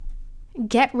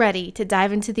Get ready to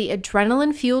dive into the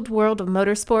adrenaline-fueled world of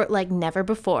motorsport like never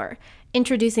before.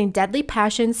 Introducing Deadly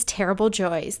Passions, Terrible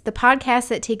Joys, the podcast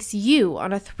that takes you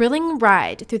on a thrilling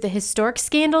ride through the historic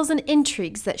scandals and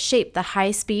intrigues that shape the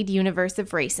high-speed universe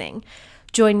of racing.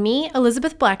 Join me,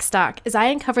 Elizabeth Blackstock, as I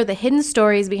uncover the hidden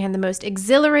stories behind the most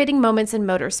exhilarating moments in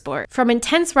motorsport. From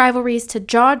intense rivalries to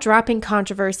jaw-dropping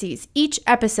controversies, each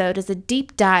episode is a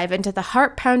deep dive into the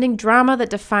heart-pounding drama that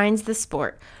defines the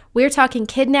sport. We're talking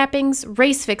kidnappings,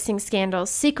 race-fixing scandals,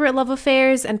 secret love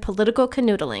affairs, and political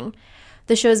canoodling.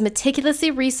 The show's meticulously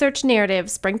researched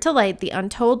narratives bring to light the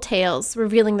untold tales,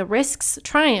 revealing the risks,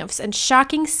 triumphs, and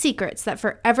shocking secrets that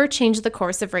forever change the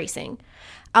course of racing.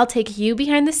 I'll take you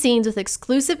behind the scenes with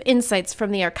exclusive insights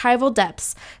from the archival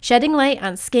depths, shedding light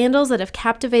on scandals that have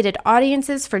captivated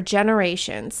audiences for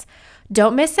generations.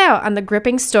 Don't miss out on the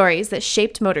gripping stories that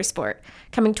shaped motorsport.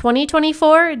 Coming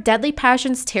 2024, Deadly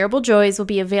Passions, Terrible Joys will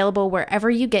be available wherever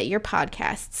you get your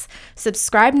podcasts.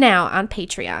 Subscribe now on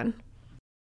Patreon.